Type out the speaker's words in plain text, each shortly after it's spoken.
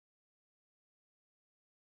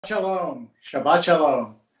Shalom. Shabbat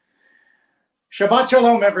Shalom. Shabbat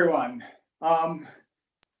Shalom, everyone. I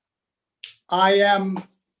am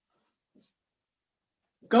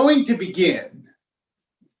going to begin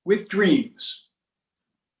with dreams.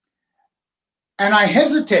 And I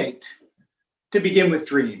hesitate to begin with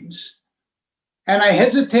dreams. And I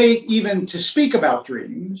hesitate even to speak about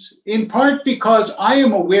dreams, in part because I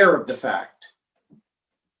am aware of the fact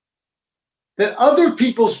that other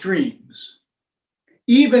people's dreams,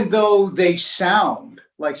 even though they sound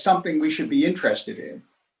like something we should be interested in,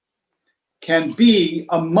 can be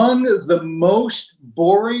among the most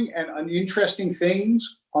boring and uninteresting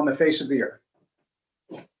things on the face of the earth.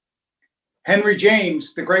 Henry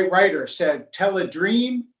James, the great writer, said, "Tell a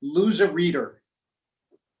dream, lose a reader."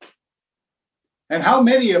 And how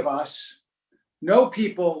many of us know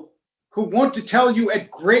people who want to tell you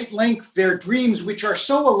at great length their dreams, which are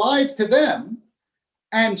so alive to them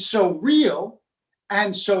and so real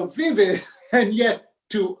and so vivid, and yet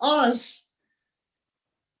to us,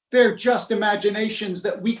 they're just imaginations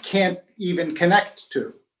that we can't even connect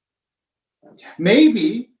to.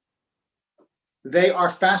 Maybe they are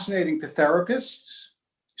fascinating to therapists.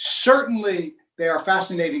 Certainly, they are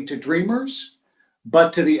fascinating to dreamers.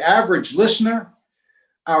 But to the average listener,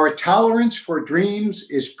 our tolerance for dreams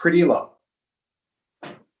is pretty low.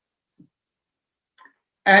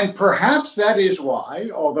 And perhaps that is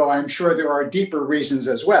why, although I'm sure there are deeper reasons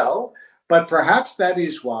as well, but perhaps that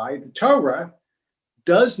is why the Torah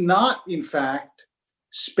does not, in fact,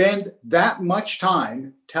 spend that much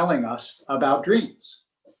time telling us about dreams.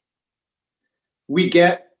 We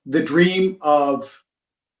get the dream of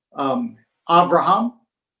Avraham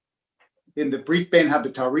in the Brit Ben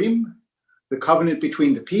Habitarim, the covenant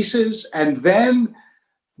between the pieces, and then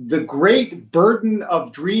the great burden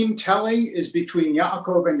of dream telling is between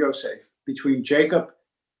Yaakov and Yosef, between Jacob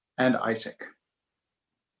and Isaac.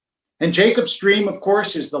 And Jacob's dream, of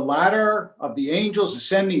course, is the ladder of the angels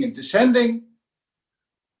ascending and descending.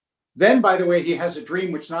 Then, by the way, he has a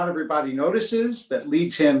dream which not everybody notices that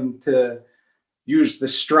leads him to use the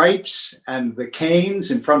stripes and the canes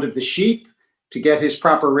in front of the sheep to get his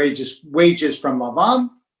proper wages from Lavan.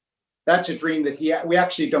 That's a dream that we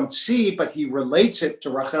actually don't see, but he relates it to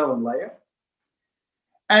Rachel and Leah.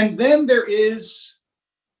 And then there is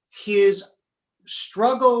his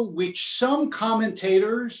struggle, which some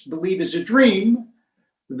commentators believe is a dream,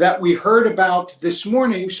 that we heard about this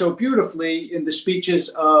morning so beautifully in the speeches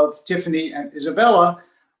of Tiffany and Isabella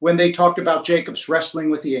when they talked about Jacob's wrestling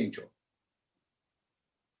with the angel.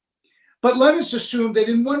 But let us assume that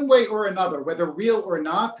in one way or another, whether real or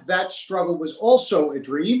not, that struggle was also a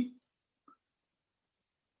dream.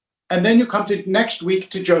 And then you come to next week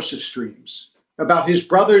to Joseph's dreams about his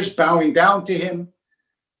brothers bowing down to him.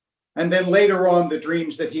 And then later on, the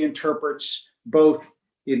dreams that he interprets both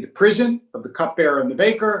in the prison of the cupbearer and the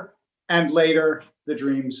baker, and later the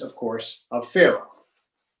dreams, of course, of Pharaoh.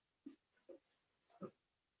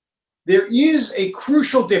 There is a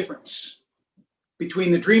crucial difference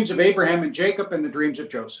between the dreams of Abraham and Jacob and the dreams of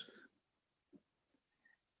Joseph.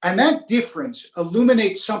 And that difference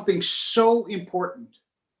illuminates something so important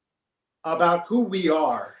about who we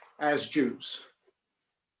are as Jews,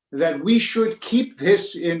 that we should keep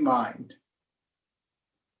this in mind.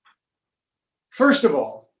 First of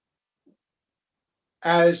all,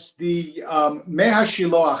 as the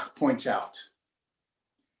Mehashiloach points out,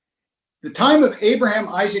 the time of Abraham,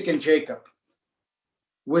 Isaac, and Jacob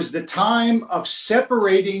was the time of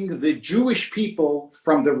separating the Jewish people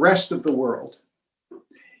from the rest of the world.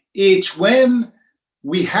 It's when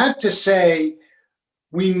we had to say,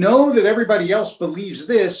 we know that everybody else believes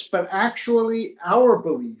this, but actually our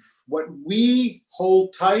belief, what we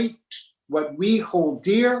hold tight, what we hold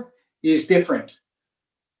dear, is different.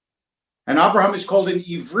 And Abraham is called an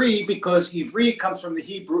Ivri because Ivri comes from the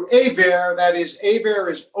Hebrew Aver, that is, Aver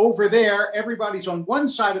is over there, everybody's on one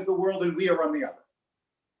side of the world and we are on the other.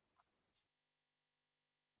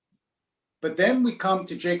 But then we come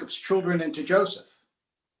to Jacob's children and to Joseph.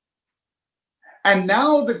 And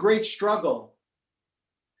now the great struggle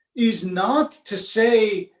is not to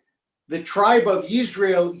say the tribe of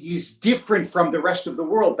Israel is different from the rest of the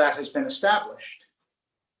world. That has been established.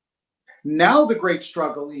 Now the great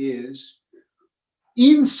struggle is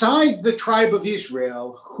inside the tribe of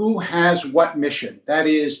Israel, who has what mission? That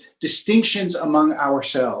is, distinctions among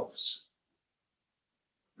ourselves.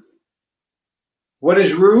 What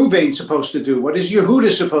is Reuven supposed to do? What is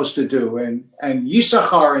Yehuda supposed to do? And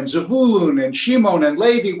Yisachar and Zavulun and Shimon and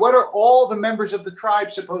Levi, what are all the members of the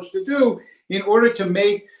tribe supposed to do in order to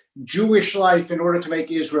make Jewish life, in order to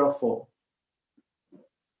make Israel full?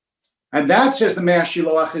 And that, says the Mei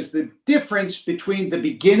HaShiloach, is the difference between the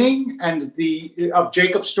beginning and of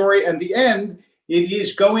Jacob's story and the end. It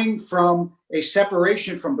is going from a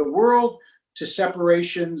separation from the world to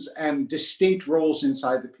separations and distinct roles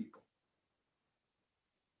inside the people.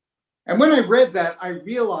 And when I read that, I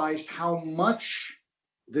realized how much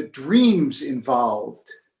the dreams involved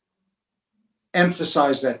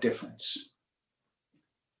emphasize that difference.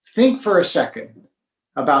 Think for a second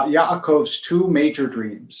about Yaakov's two major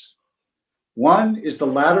dreams. One is the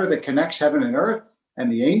ladder that connects heaven and earth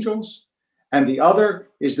and the angels, and the other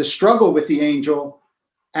is the struggle with the angel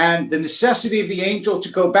and the necessity of the angel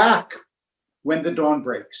to go back when the dawn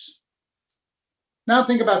breaks. Now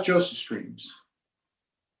think about Joseph's dreams.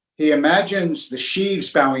 He imagines the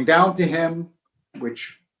sheaves bowing down to him,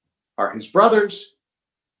 which are his brothers.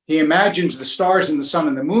 He imagines the stars and the sun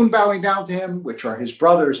and the moon bowing down to him, which are his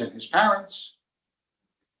brothers and his parents.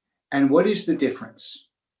 And what is the difference?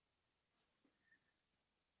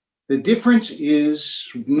 The difference is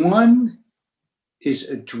one is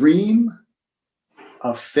a dream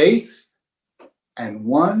of faith, and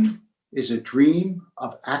one is a dream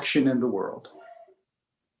of action in the world.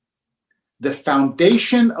 The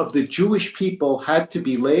foundation of the Jewish people had to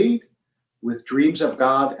be laid with dreams of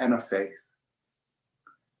God and of faith.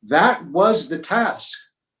 That was the task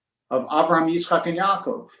of Avraham, Yitzchak, and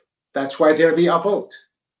Yaakov. That's why they're the Avot.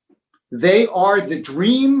 They are the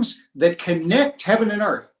dreams that connect heaven and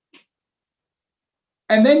earth.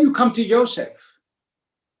 And then you come to Yosef.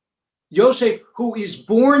 Yosef, who is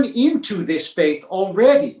born into this faith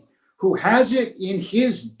already, who has it in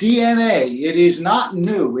his DNA. It is not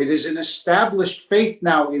new. It is an established faith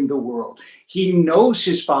now in the world. He knows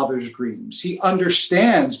his father's dreams. He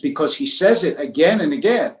understands, because he says it again and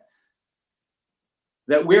again,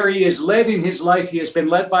 that where he is led in his life, he has been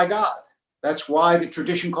led by God. That's why the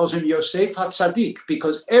tradition calls him Yosef HaTzadik,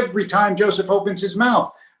 because every time Joseph opens his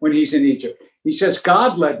mouth when he's in Egypt, he says,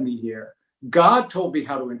 God led me here. God told me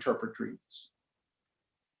how to interpret dreams.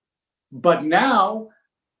 But now,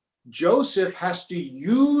 Joseph has to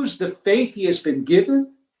use the faith he has been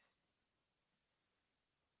given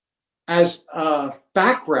as a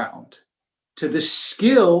background to the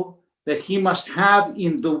skill that he must have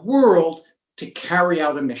in the world to carry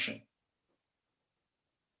out a mission.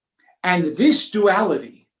 And this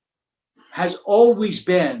duality has always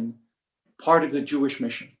been part of the Jewish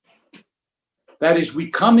mission. That is, we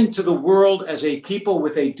come into the world as a people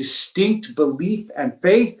with a distinct belief and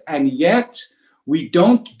faith, and yet we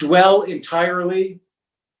don't dwell entirely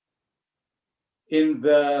in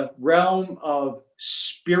the realm of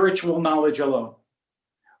spiritual knowledge alone.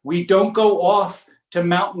 We don't go off to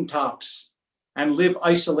mountaintops and live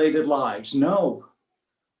isolated lives. No.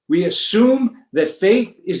 We assume that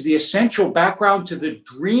faith is the essential background to the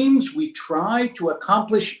dreams we try to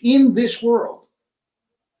accomplish in this world,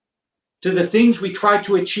 to the things we try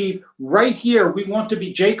to achieve right here. We want to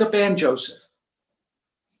be Jacob and Joseph.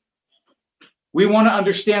 We want to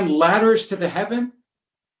understand ladders to the heaven,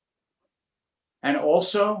 and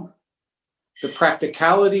also the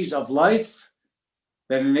practicalities of life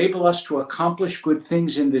that enable us to accomplish good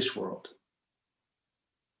things in this world.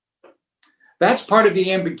 That's part of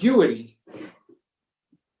the ambiguity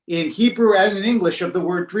in Hebrew and in English of the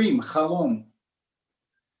word dream, chalom.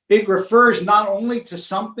 It refers not only to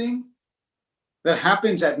something that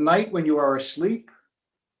happens at night when you are asleep,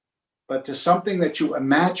 but to something that you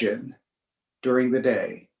imagine during the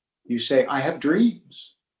day. You say, I have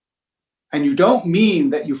dreams. And you don't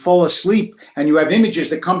mean that you fall asleep and you have images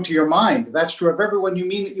that come to your mind. That's true of everyone. You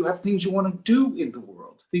mean that you have things you want to do in the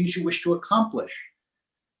world, things you wish to accomplish,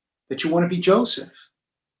 that you want to be Joseph,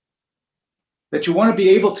 that you want to be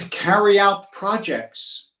able to carry out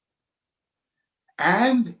projects.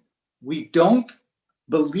 And we don't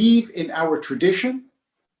believe in our tradition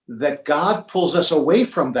that God pulls us away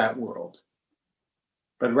from that world,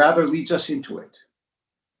 but rather leads us into it.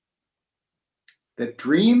 That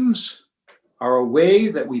dreams are a way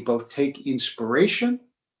that we both take inspiration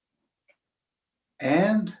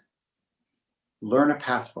and learn a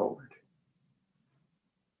path forward.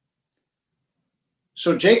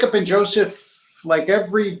 So Jacob and Joseph, like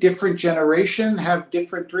every different generation, have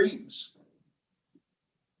different dreams.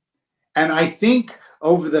 And I think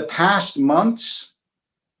over the past months,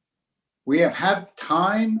 we have had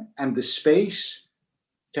time and the space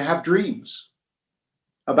to have dreams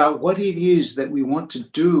about what it is that we want to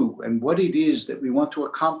do and what it is that we want to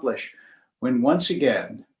accomplish when once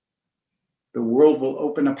again the world will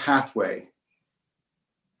open a pathway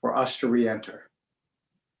for us to re-enter.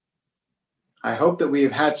 I hope that we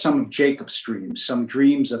have had some of Jacob's dreams, some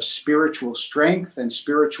dreams of spiritual strength and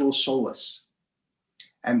spiritual solace.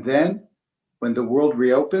 And then when the world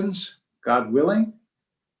reopens, God willing,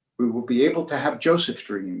 we will be able to have Joseph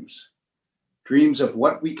dreams, dreams of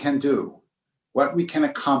what we can do, what we can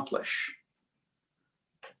accomplish,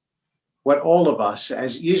 what all of us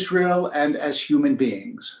as Israel and as human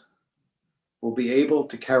beings will be able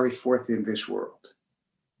to carry forth in this world.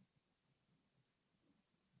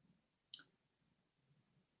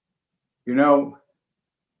 You know,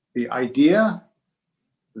 the idea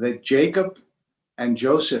that Jacob and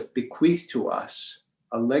Joseph bequeath to us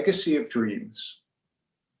a legacy of dreams,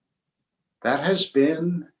 that has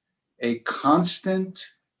been a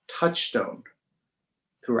constant touchstone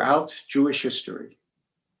throughout Jewish history.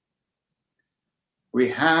 We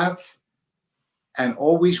have and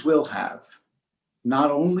always will have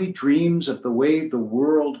not only dreams of the way the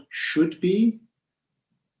world should be,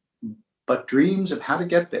 but dreams of how to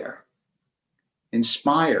get there,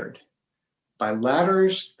 inspired by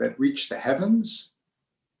ladders that reach the heavens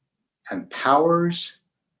and powers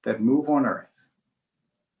that move on earth.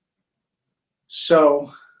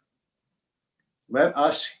 So let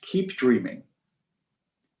us keep dreaming,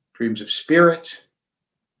 dreams of spirit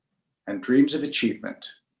and dreams of achievement,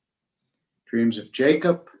 dreams of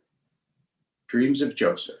Jacob, dreams of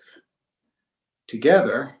Joseph.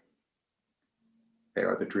 Together, they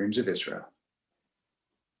are the dreams of Israel.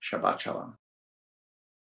 Shabbat Shalom.